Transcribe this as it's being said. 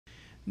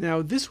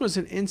Now, this was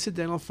an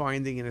incidental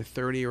finding in a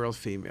 30-year-old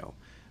female.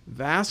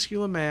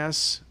 Vascular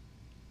mass,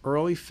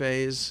 early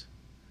phase,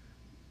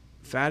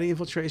 fatty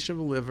infiltration of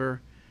the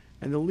liver,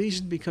 and the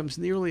lesion becomes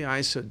nearly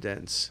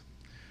isodense.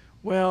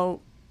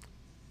 Well,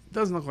 it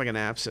doesn't look like an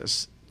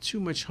abscess. Too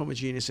much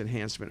homogeneous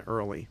enhancement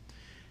early.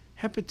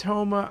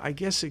 Hepatoma, I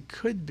guess it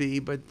could be,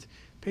 but the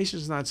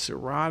patient's not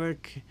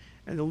cirrhotic,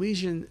 and the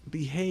lesion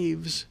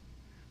behaves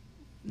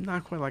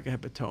not quite like a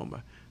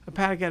hepatoma.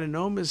 Hepatic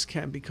adenomas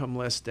can become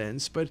less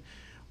dense, but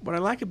what I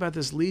like about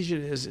this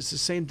lesion is it's the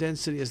same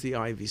density as the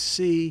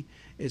IVC,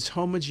 it's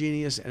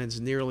homogeneous, and it's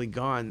nearly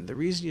gone. The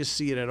reason you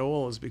see it at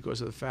all is because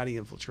of the fatty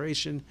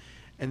infiltration,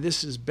 and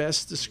this is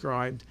best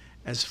described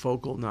as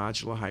focal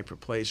nodular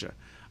hyperplasia.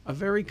 A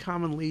very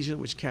common lesion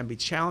which can be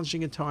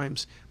challenging at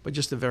times, but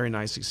just a very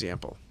nice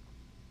example.